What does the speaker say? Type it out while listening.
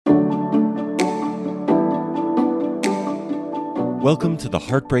Welcome to the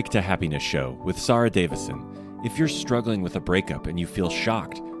Heartbreak to Happiness Show with Sarah Davison. If you're struggling with a breakup and you feel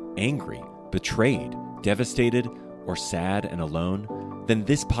shocked, angry, betrayed, devastated, or sad and alone, then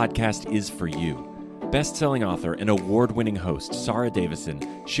this podcast is for you. Best-selling author and award-winning host Sarah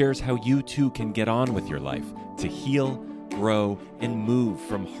Davison shares how you too can get on with your life to heal, grow, and move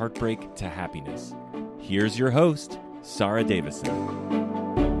from heartbreak to happiness. Here's your host, Sarah Davison.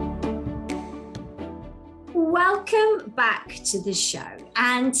 Welcome back to the show.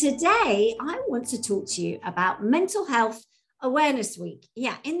 And today I want to talk to you about Mental Health Awareness Week.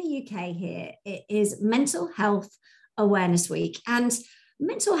 Yeah, in the UK here, it is Mental Health Awareness Week. And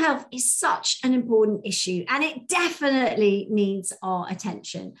mental health is such an important issue and it definitely needs our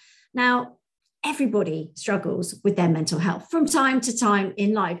attention. Now, everybody struggles with their mental health from time to time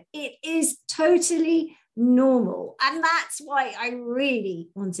in life. It is totally normal. And that's why I really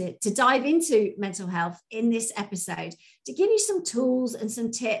wanted to dive into mental health in this episode to give you some tools and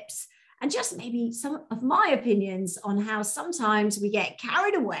some tips and just maybe some of my opinions on how sometimes we get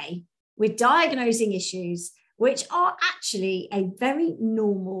carried away with diagnosing issues, which are actually a very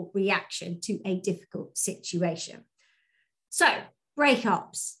normal reaction to a difficult situation. So,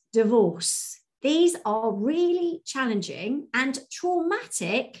 breakups, divorce, these are really challenging and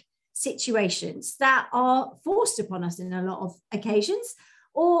traumatic situations that are forced upon us in a lot of occasions,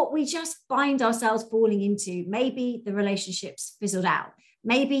 or we just find ourselves falling into. Maybe the relationships fizzled out.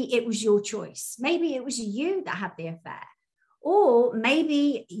 Maybe it was your choice. Maybe it was you that had the affair, or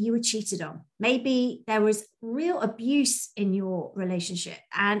maybe you were cheated on. Maybe there was real abuse in your relationship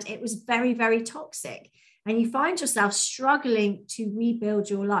and it was very, very toxic. And you find yourself struggling to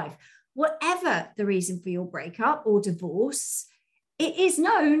rebuild your life. Whatever the reason for your breakup or divorce, it is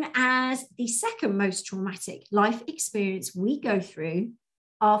known as the second most traumatic life experience we go through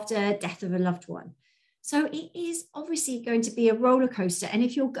after death of a loved one. So it is obviously going to be a roller coaster. And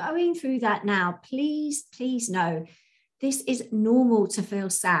if you're going through that now, please know this is normal to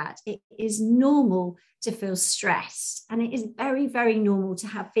feel sad. It is normal to feel stressed. And it is very, very normal to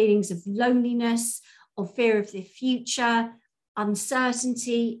have feelings of loneliness, of fear of the future,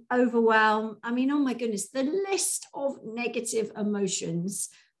 uncertainty, overwhelm. I mean, oh my goodness, the list of negative emotions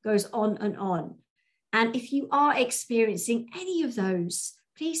goes on and on. And if you are experiencing any of those,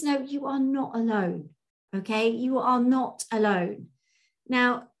 please know you are not alone. Okay, you are not alone.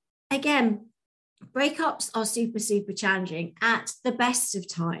 Now, again, breakups are super, super challenging at the best of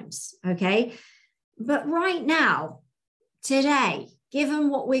times. Okay, but right now, today, given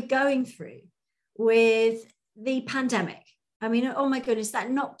what we're going through with the pandemic, I mean, oh my goodness,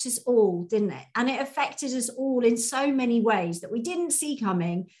 that knocked us all, didn't it? And it affected us all in so many ways that we didn't see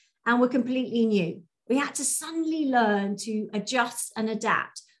coming and were completely new. We had to suddenly learn to adjust and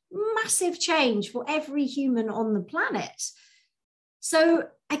adapt. Massive change for every human on the planet. So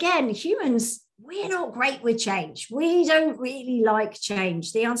again, humans, we're not great with change. We don't really like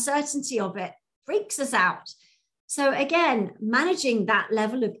change. The uncertainty of it freaks us out. So again, managing that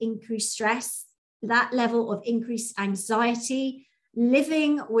level of increased stress, that level of increased anxiety,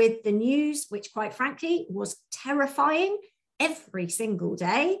 living with the news, which quite frankly was terrifying every single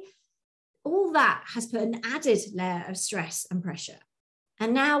day, all that has put an added layer of stress and pressure.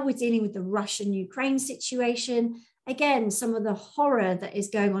 And now we're dealing with the Russia-Ukraine situation. Again, some of the horror that is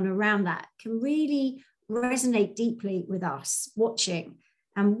going on around that can really resonate deeply with us watching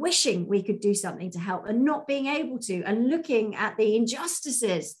and wishing we could do something to help and not being able to, and looking at the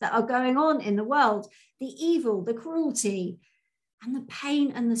injustices that are going on in the world, the evil, the cruelty, and the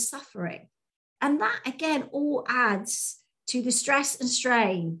pain and the suffering. And that, again, all adds to the stress and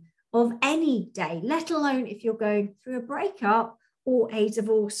strain of any day, let alone if you're going through a breakup or a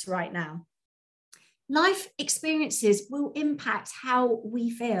divorce right now. Life experiences will impact how we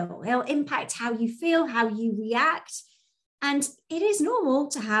feel. They'll impact how you feel, how you react. And it is normal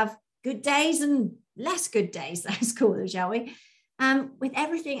to have good days and less good days, let's call them, shall we? With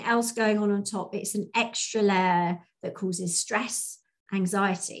everything else going on top, it's an extra layer that causes stress,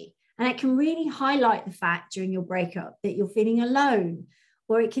 anxiety. And it can really highlight the fact during your breakup that you're feeling alone,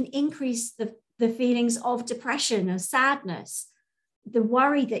 or it can increase the feelings of depression or sadness. The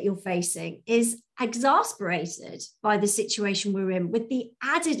worry that you're facing is exasperated by the situation we're in, with the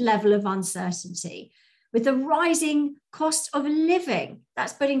added level of uncertainty, with the rising cost of living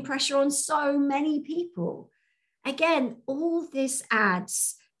that's putting pressure on so many people. Again, all this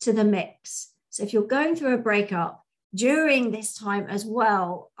adds to the mix. So if you're going through a breakup during this time as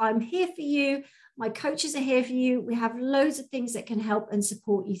well, I'm here for you. My coaches are here for you. We have loads of things that can help and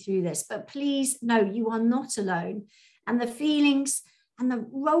support you through this. But please know you are not alone. And the feelings and the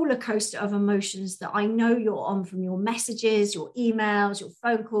roller coaster of emotions that I know you're on from your messages, your emails, your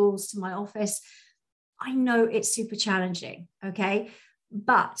phone calls to my office. I know it's super challenging, okay?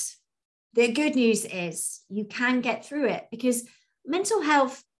 But the good news is you can get through it, because mental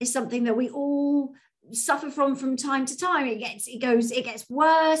health is something that we all suffer from time to time. It gets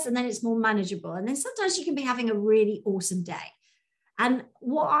worse, and then it's more manageable. And then sometimes you can be having a really awesome day. And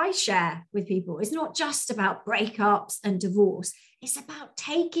what I share with people is not just about breakups and divorce. It's about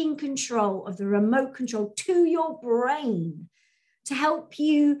taking control of the remote control to your brain to help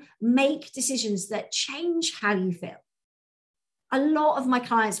you make decisions that change how you feel. A lot of my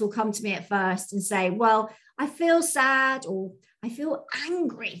clients will come to me at first and say, well, I feel sad, or I feel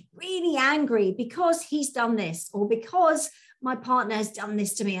angry, really angry because he's done this, or because my partner has done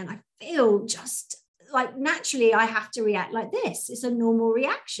this to me. And I feel just like naturally I have to react like this. It's a normal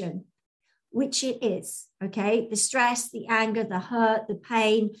reaction, which it is, okay? The stress, the anger, the hurt, the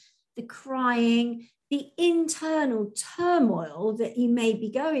pain, the crying, the internal turmoil that you may be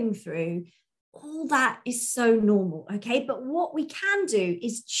going through, all that is so normal, okay? But what we can do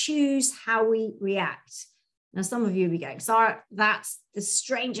is choose how we react. Now, some of you will be going, Sarah, that's the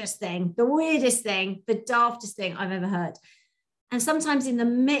strangest thing, the weirdest thing, the daftest thing I've ever heard. And sometimes in the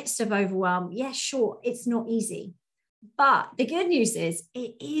midst of overwhelm, yeah, sure, it's not easy. But the good news is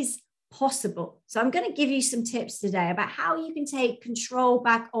it is possible. So I'm going to give you some tips today about how you can take control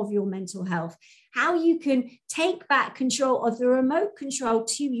back of your mental health, how you can take back control of the remote control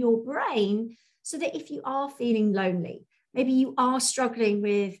to your brain, so that if you are feeling lonely, maybe you are struggling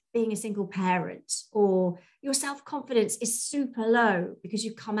with being a single parent, or your self-confidence is super low because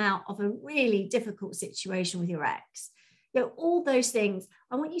you've come out of a really difficult situation with your ex. All those things,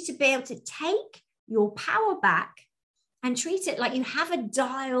 I want you to be able to take your power back and treat it like you have a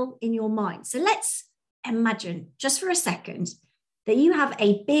dial in your mind. So let's imagine just for a second that you have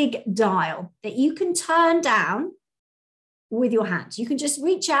a big dial that you can turn down with your hand. You can just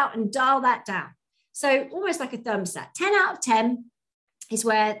reach out and dial that down. So almost like a thermostat. 10 out of 10 is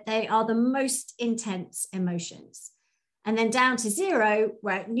where they are the most intense emotions. And then down to 0,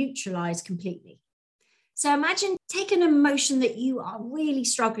 where it neutralized completely. So imagine take an emotion that you are really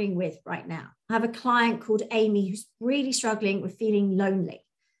struggling with right now. I have a client called Amy who's really struggling with feeling lonely.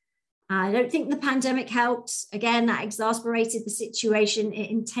 I don't think the pandemic helped. Again, that exasperated the situation.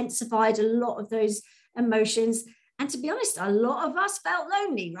 It intensified a lot of those emotions. And to be honest, a lot of us felt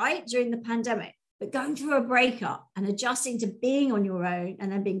lonely, right, during the pandemic. But going through a breakup and adjusting to being on your own,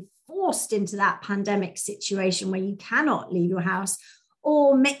 and then being forced into that pandemic situation where you cannot leave your house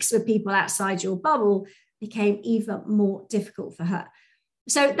or mix with people outside your bubble, became even more difficult for her.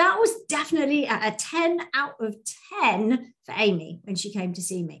 So that was definitely a 10 out of 10 for Amy when she came to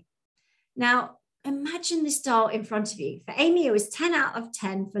see me. Now, imagine this dial in front of you. For Amy, it was 10 out of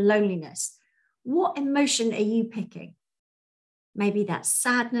 10 for loneliness. What emotion are you picking? Maybe that's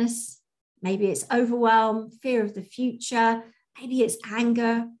sadness. Maybe it's overwhelm, fear of the future. Maybe it's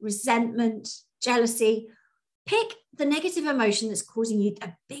anger, resentment, jealousy. Pick the negative emotion that's causing you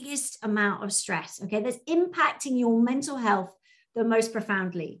the biggest amount of stress, okay? That's impacting your mental health the most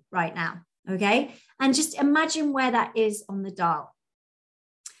profoundly right now, okay? And just imagine where that is on the dial.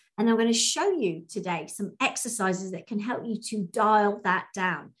 And I'm going to show you today some exercises that can help you to dial that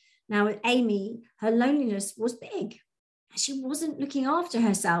down. Now, with Amy, her loneliness was big. She wasn't looking after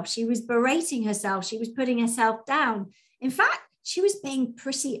herself. She was berating herself. She was putting herself down. In fact, she was being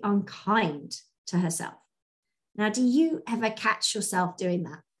pretty unkind to herself. Now, do you ever catch yourself doing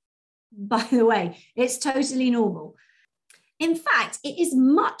that? By the way, it's totally normal. In fact, it is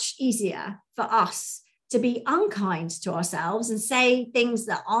much easier for us to be unkind to ourselves and say things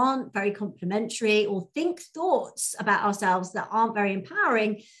that aren't very complimentary, or think thoughts about ourselves that aren't very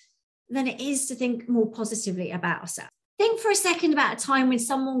empowering, than it is to think more positively about ourselves. Think for a second about a time when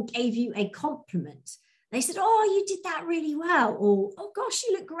someone gave you a compliment. They said, oh, you did that really well, or, oh gosh,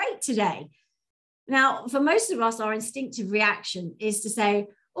 you look great today. Now, for most of us, our instinctive reaction is to say,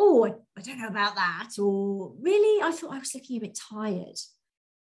 oh, I don't know about that, or really, I thought I was looking a bit tired.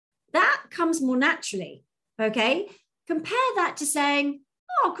 That comes more naturally, okay? Compare that to saying,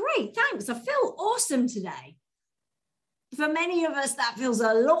 oh, great, thanks, I feel awesome today. For many of us, that feels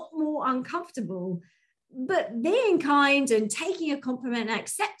a lot more uncomfortable, but being kind and taking a compliment and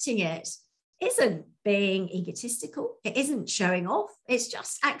accepting it isn't being egotistical. It isn't showing off. It's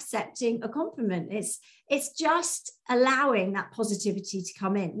just accepting a compliment. It's just allowing that positivity to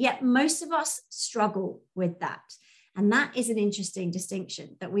come in. Yet most of us struggle with that. And that is an interesting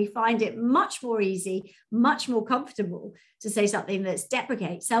distinction, that we find it much more easy, much more comfortable to say something that's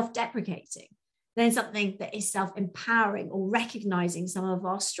self-deprecating. then something that is self-empowering or recognizing some of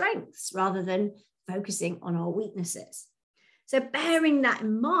our strengths rather than focusing on our weaknesses. So bearing that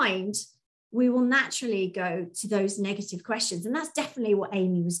in mind, we will naturally go to those negative questions. And that's definitely what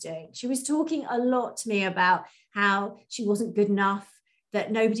Amy was doing. She was talking a lot to me about how she wasn't good enough,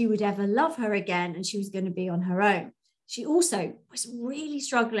 that nobody would ever love her again, and she was going to be on her own. She also was really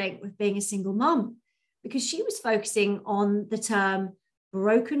struggling with being a single mum because she was focusing on the term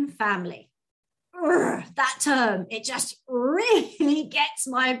broken family. That term, it just really gets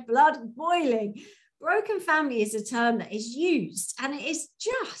my blood boiling. Broken family is a term that is used, and it is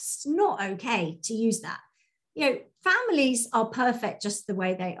just not okay to use that. Families are perfect just the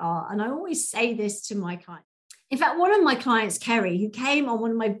way they are. And I always say this to my clients. In fact, one of my clients, Kerry, who came on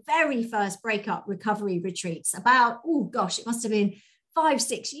one of my very first breakup recovery retreats about, it must have been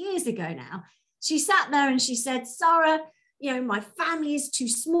 5-6 years ago now. She sat there and she said, Sarah, my family is too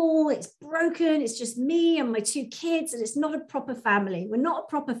small. It's broken. It's just me and my 2 kids, and it's not a proper family. We're not a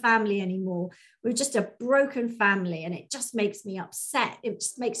proper family anymore. We're just a broken family, and it just makes me upset. It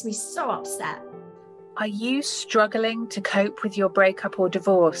just makes me so upset. Are you struggling to cope with your breakup or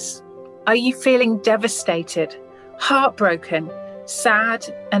divorce? Are you feeling devastated, heartbroken,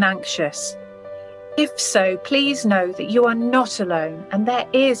 sad, and anxious? If so, please know that you are not alone and there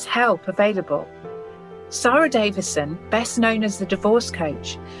is help available. Sarah Davison, best known as the Divorce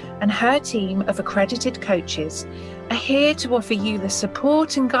Coach, and her team of accredited coaches are here to offer you the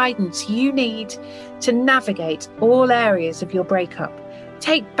support and guidance you need to navigate all areas of your breakup,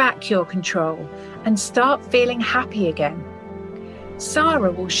 take back your control, and start feeling happy again.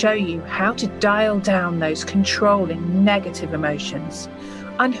 Sarah will show you how to dial down those controlling negative emotions,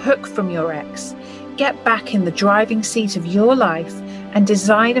 unhook from your ex, get back in the driving seat of your life, and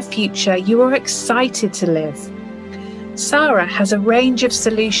design a future you are excited to live. Sarah has a range of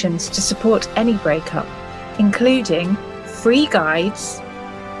solutions to support any breakup, including free guides,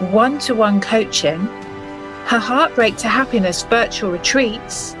 one-to-one coaching, her Heartbreak to Happiness virtual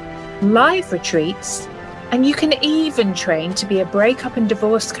retreats, live retreats, and you can even train to be a breakup and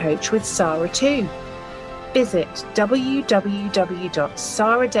divorce coach with Sarah too. Visit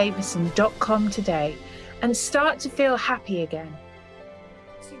www.sarahdavison.com today and start to feel happy again.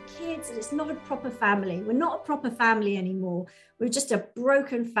 Kids, and it's not a proper family. We're not a proper family anymore. We're just a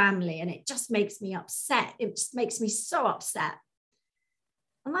broken family, and it just makes me upset. It just makes me so upset.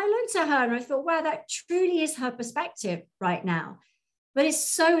 And I looked at her and I thought, wow, that truly is her perspective right now. But it's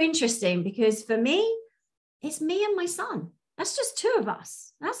so interesting because for me, it's me and my son. That's just 2 of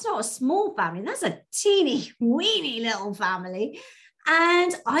us. That's not a small family. That's a teeny weeny little family.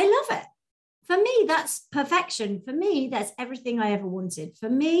 And I love it. For me, that's perfection. For me, that's everything I ever wanted. For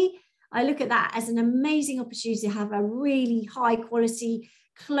me, I look at that as an amazing opportunity to have a really high quality,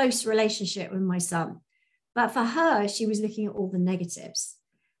 close relationship with my son. But for her, she was looking at all the negatives.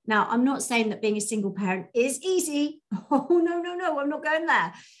 Now, I'm not saying that being a single parent is easy. Oh, no, I'm not going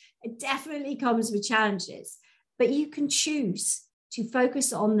there. It definitely comes with challenges. But you can choose to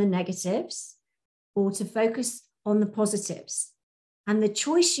focus on the negatives or to focus on the positives. And the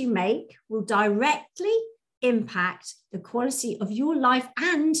choice you make will directly impact the quality of your life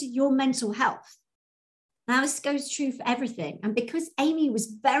and your mental health. Now, this goes true for everything. And because Amy was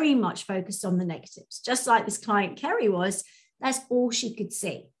very much focused on the negatives, just like this client Kerry was, that's all she could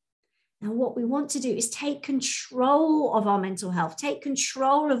see. Now, what we want to do is take control of our mental health, take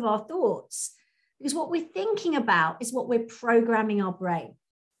control of our thoughts, because what we're thinking about is what we're programming our brain.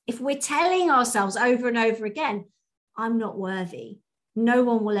 If we're telling ourselves over and over again, I'm not worthy, no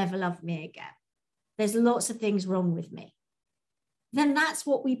one will ever love me again, there's lots of things wrong with me, then that's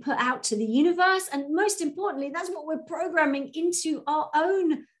what we put out to the universe. And most importantly, that's what we're programming into our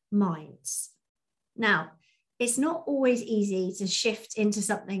own minds. Now, it's not always easy to shift into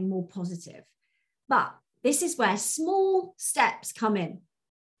something more positive, but this is where small steps come in.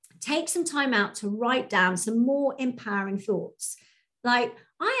 Take some time out to write down some more empowering thoughts, like,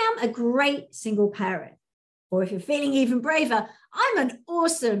 I am a great single parent. Or if you're feeling even braver, I'm an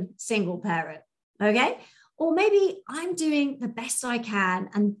awesome single parent, okay? Or maybe I'm doing the best I can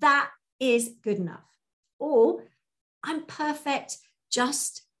and that is good enough. Or I'm perfect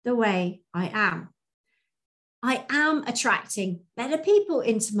just the way I am. I am attracting better people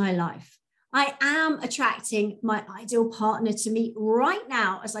into my life. I am attracting my ideal partner to me right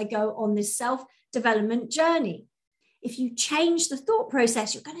now as I go on this self-development journey. If you change the thought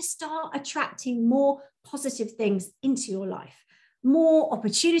process, you're going to start attracting more positive things into your life, more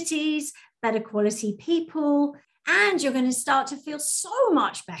opportunities, better quality people, and you're going to start to feel so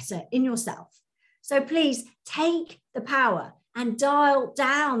much better in yourself. So please take the power, and dial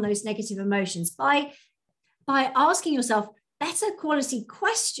down those negative emotions by asking yourself better quality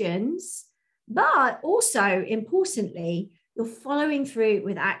questions, but also importantly, you're following through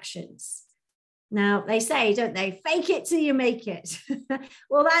with actions. Now, they say, don't they, fake it till you make it.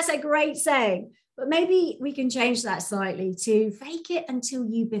 Well, that's a great saying, but maybe we can change that slightly to fake it until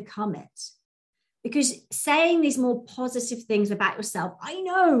you become it. Because saying these more positive things about yourself, I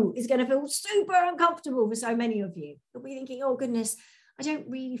know is going to feel super uncomfortable for so many of you. You'll be thinking, oh goodness, I don't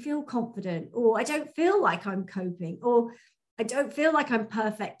really feel confident, or I don't feel like I'm coping, or I don't feel like I'm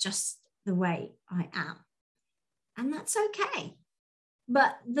perfect just the way I am. And that's okay.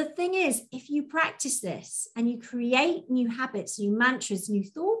 But the thing is, if you practice this and you create new habits, new mantras, new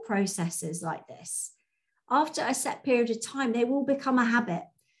thought processes like this, after a set period of time, they will become a habit.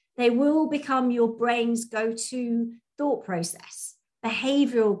 They will become your brain's go-to thought process,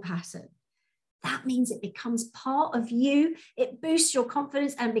 behavioral pattern. That means it becomes part of you. It boosts your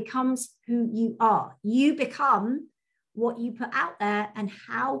confidence and becomes who you are. You become what you put out there and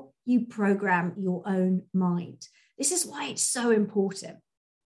how you program your own mind. This is why it's so important.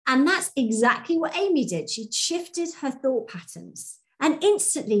 And that's exactly what Amy did. She shifted her thought patterns, and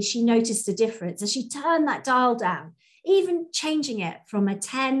instantly she noticed a difference as she turned that dial down. Even changing it from a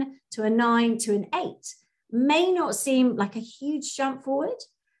 10 to a 9 to an 8 may not seem like a huge jump forward,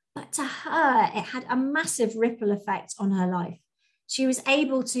 but to her, it had a massive ripple effect on her life. She was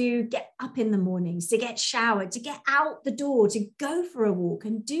able to get up in the mornings, to get showered, to get out the door, to go for a walk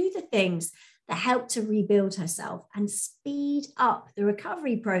and do the things that helped to rebuild herself and speed up the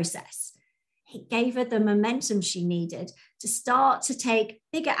recovery process. It gave her the momentum she needed to start to take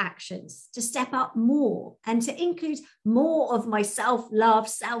bigger actions, to step up more, and to include more of my self-love,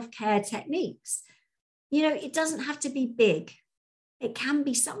 self-care techniques. You know, it doesn't have to be big. It can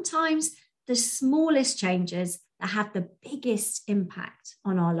be sometimes the smallest changes that have the biggest impact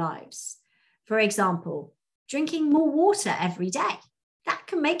on our lives. For example, drinking more water every day. That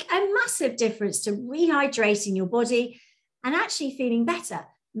can make a massive difference to rehydrating your body and actually feeling better.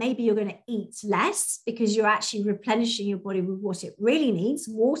 Maybe you're going to eat less because you're actually replenishing your body with what it really needs,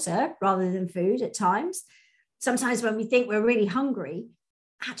 water rather than food at times. Sometimes when we think we're really hungry,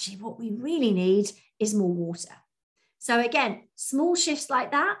 actually what we really need is more water. So again, small shifts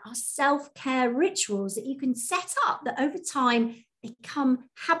like that are self-care rituals that you can set up that over time become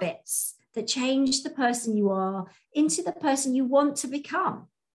habits that change the person you are into the person you want to become.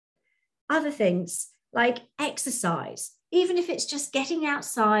 Other things like exercise, even if it's just getting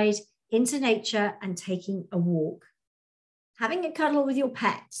outside into nature and taking a walk. Having a cuddle with your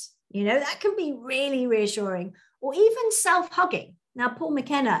pet, you know, that can be really reassuring. Or even self-hugging. Now, Paul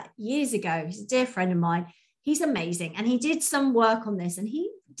McKenna, years ago, he's a dear friend of mine, he's amazing. And he did some work on this and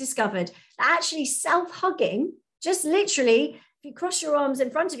he discovered that actually self-hugging, just literally, if you cross your arms in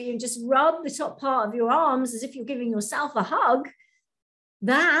front of you and just rub the top part of your arms as if you're giving yourself a hug,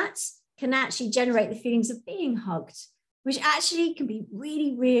 that can actually generate the feelings of being hugged, which actually can be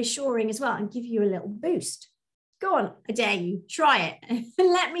really reassuring as well and give you a little boost. Go on, I dare you, try it.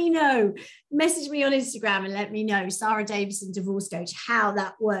 Let me know. Message me on Instagram and let me know, Sarah Davison, divorce coach, how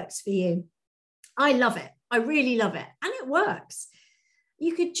that works for you. I love it. I really love it. And it works.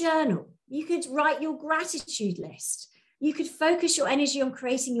 You could journal. You could write your gratitude list. You could focus your energy on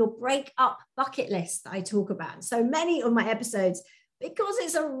creating your break up bucket list that I talk about in so many of my episodes, because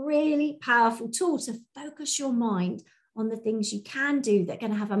it's a really powerful tool to focus your mind on the things you can do that are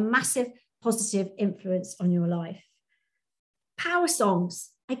going to have a massive positive influence on your life. Power songs.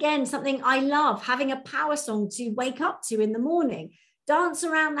 Again, something I love, having a power song to wake up to in the morning. Dance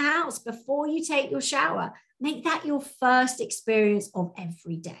around the house before you take your shower. Make that your first experience of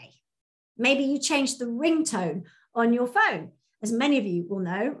every day. Maybe you change the ringtone on your phone. As many of you will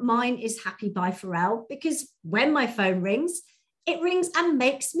know, mine is Happy by Pharrell, because when my phone rings, it rings and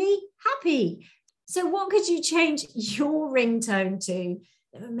makes me happy. So what could you change your ringtone to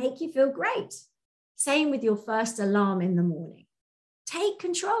that would make you feel great? Same with your first alarm in the morning. Take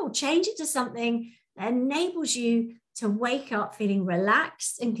control, change it to something that enables you to wake up feeling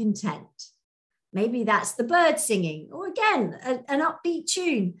relaxed and content. Maybe that's the bird singing, or again, an upbeat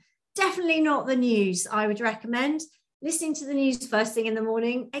tune. Definitely not the news, I would recommend. Listening to the news first thing in the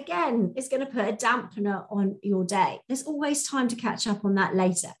morning, again, is going to put a dampener on your day. There's always time to catch up on that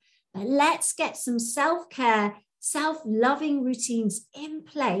later. But let's get some self-care, self-loving routines in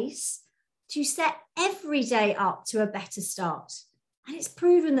place to set every day up to a better start. And it's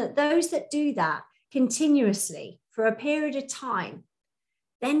proven that those that do that continuously for a period of time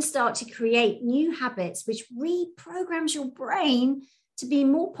then start to create new habits, which reprograms your brain to be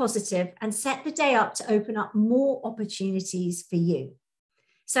more positive and set the day up to open up more opportunities for you.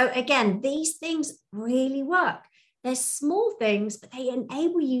 So again, these things really work. They're small things, but they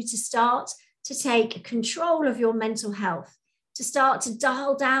enable you to start to take control of your mental health, to start to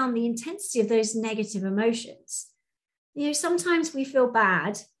dial down the intensity of those negative emotions. Sometimes we feel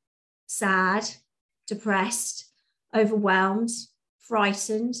bad, sad, depressed, overwhelmed,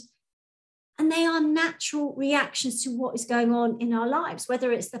 frightened, and they are natural reactions to what is going on in our lives,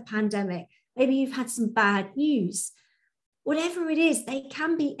 whether it's the pandemic, maybe you've had some bad news. Whatever it is, they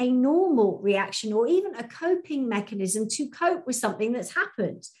can be a normal reaction or even a coping mechanism to cope with something that's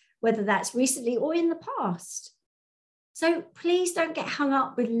happened, whether that's recently or in the past. So please don't get hung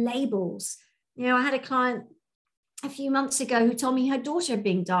up with labels. I had a client a few months ago who told me her daughter had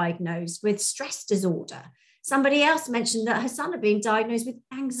been diagnosed with stress disorder. Somebody else mentioned that her son had been diagnosed with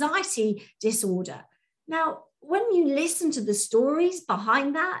anxiety disorder. Now, when you listen to the stories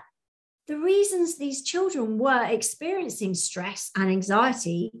behind that, the reasons these children were experiencing stress and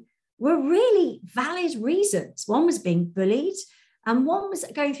anxiety were really valid reasons. One was being bullied, and one was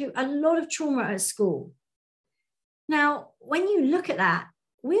going through a lot of trauma at school. Now, when you look at that,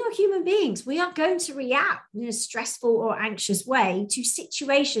 we are human beings. We are going to react in a stressful or anxious way to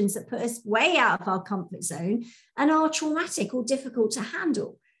situations that put us way out of our comfort zone and are traumatic or difficult to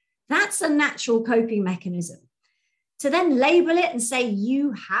handle. That's a natural coping mechanism. To then label it and say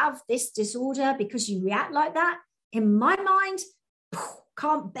you have this disorder because you react like that, in my mind,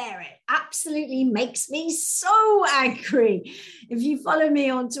 can't bear it. Absolutely makes me so angry. If you follow me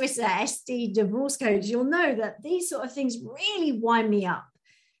on Twitter, SD Divorce Coach, you'll know that these sort of things really wind me up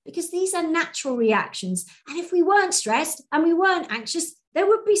because these are natural reactions. And if we weren't stressed and we weren't anxious, there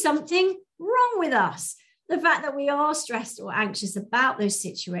would be something wrong with us. The fact that we are stressed or anxious about those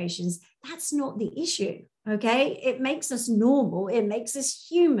situations, that's not the issue. Okay, it makes us normal. It makes us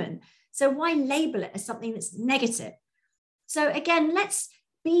human. So why label it as something that's negative? So again, let's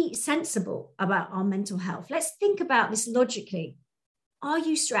be sensible about our mental health. Let's think about this logically. Are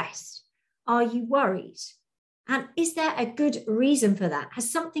you stressed? Are you worried? And is there a good reason for that?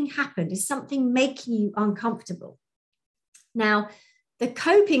 Has something happened? Is something making you uncomfortable? Now, the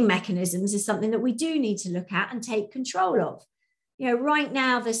coping mechanisms is something that we do need to look at and take control of. Right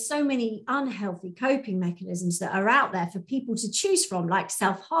now, there's so many unhealthy coping mechanisms that are out there for people to choose from, like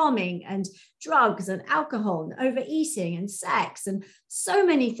self-harming and drugs and alcohol and overeating and sex and so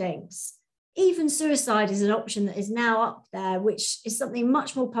many things. Even suicide is an option that is now up there, which is something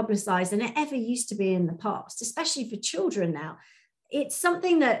much more publicized than it ever used to be in the past, especially for children now. It's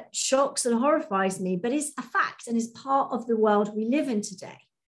something that shocks and horrifies me, but is a fact and is part of the world we live in today.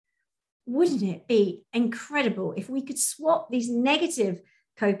 Wouldn't it be incredible if we could swap these negative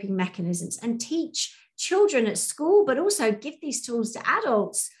coping mechanisms and teach children at school, but also give these tools to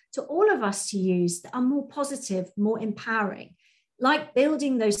adults, to all of us to use that are more positive, more empowering, like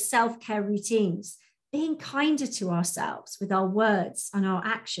building those self-care routines, being kinder to ourselves with our words and our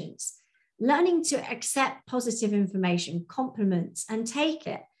actions, learning to accept positive information, compliments, and take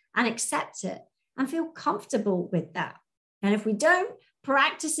it and accept it and feel comfortable with that. And if we don't,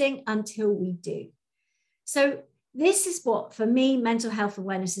 practicing until we do. So this is what, for me, mental health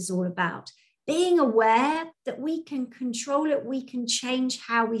awareness is all about. Being aware that we can control it, we can change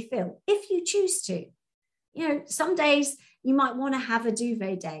how we feel if you choose to. Some days you might want to have a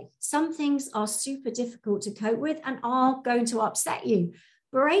duvet day. Some things are super difficult to cope with and are going to upset you.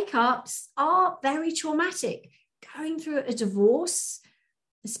 Breakups are very traumatic. Going through a divorce,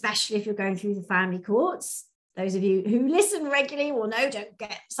 especially if you're going through the family courts, those of you who listen regularly will know, don't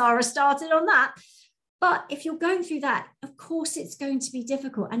get Sarah started on that. But if you're going through that, of course, it's going to be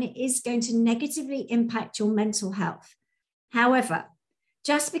difficult and it is going to negatively impact your mental health. However,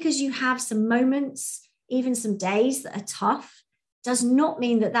 just because you have some moments, even some days that are tough, does not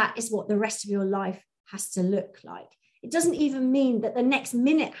mean that that is what the rest of your life has to look like. It doesn't even mean that the next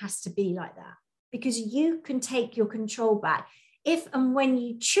minute has to be like that, because you can take your control back if and when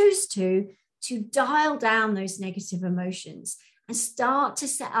you choose to dial down those negative emotions and start to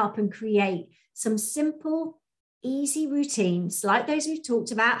set up and create some simple, easy routines like those we've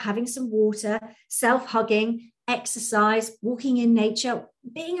talked about, having some water, self-hugging, exercise, walking in nature,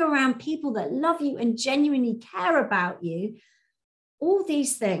 being around people that love you and genuinely care about you. All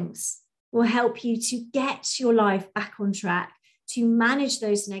these things will help you to get your life back on track, to manage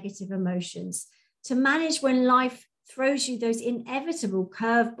those negative emotions, to manage when life throws you those inevitable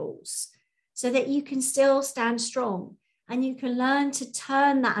curveballs, so that you can still stand strong and you can learn to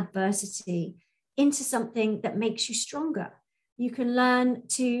turn that adversity into something that makes you stronger. You can learn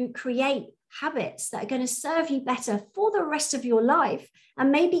to create habits that are going to serve you better for the rest of your life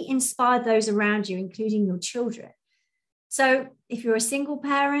and maybe inspire those around you, including your children. So if you're a single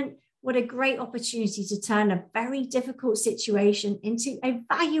parent, what a great opportunity to turn a very difficult situation into a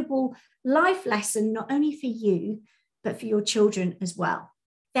valuable life lesson, not only for you, but for your children as well.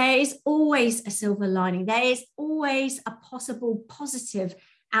 There is always a silver lining. There is always a possible positive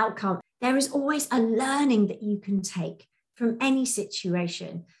outcome. There is always a learning that you can take from any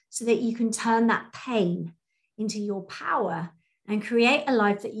situation so that you can turn that pain into your power and create a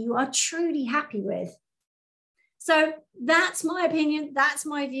life that you are truly happy with. So that's my opinion. That's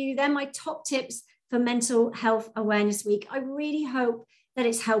my view. They're my top tips for Mental Health Awareness Week. I really hope that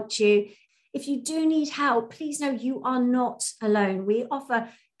it's helped you. If you do need help, please know you are not alone. We offer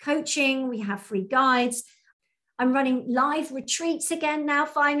coaching. We have free guides. I'm running live retreats again now,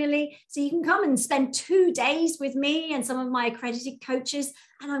 finally. So you can come and spend 2 days with me and some of my accredited coaches,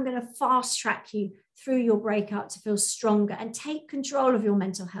 and I'm going to fast track you through your breakup to feel stronger and take control of your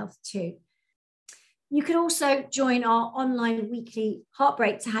mental health too. You can also join our online weekly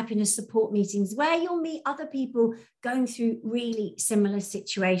Heartbreak to Happiness support meetings where you'll meet other people going through really similar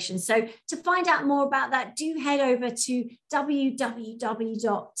situations. So to find out more about that, do head over to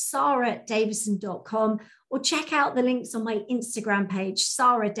www.sarahdavidson.com or check out the links on my Instagram page,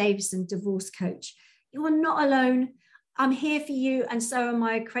 Sarah Davison Divorce Coach. You are not alone. I'm here for you, and so are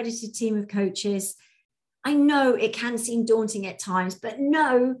my accredited team of coaches. I know it can seem daunting at times, but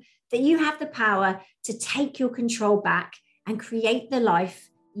know that you have the power to take your control back and create the life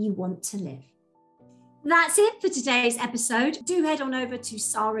you want to live. That's it for today's episode. Do head on over to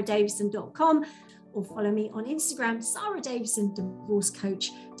sarahdavidson.com or follow me on Instagram, Sarah Davison Divorce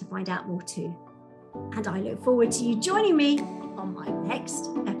Coach, to find out more too. And I look forward to you joining me on my next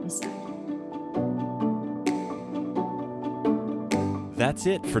episode. That's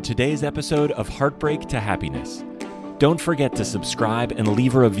it for today's episode of Heartbreak to Happiness. Don't forget to subscribe and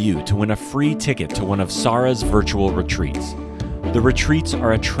leave a review to win a free ticket to one of Sarah's virtual retreats. The retreats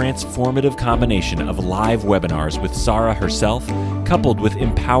are a transformative combination of live webinars with Sarah herself, coupled with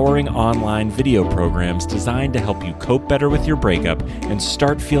empowering online video programs designed to help you cope better with your breakup and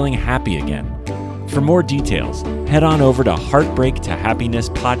start feeling happy again. For more details, head on over to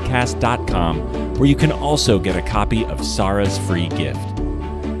heartbreaktohappinesspodcast.com, where you can also get a copy of Sarah's free gift.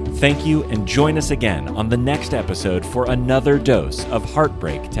 Thank you, and join us again on the next episode for another dose of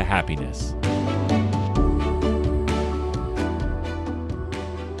Heartbreak to Happiness.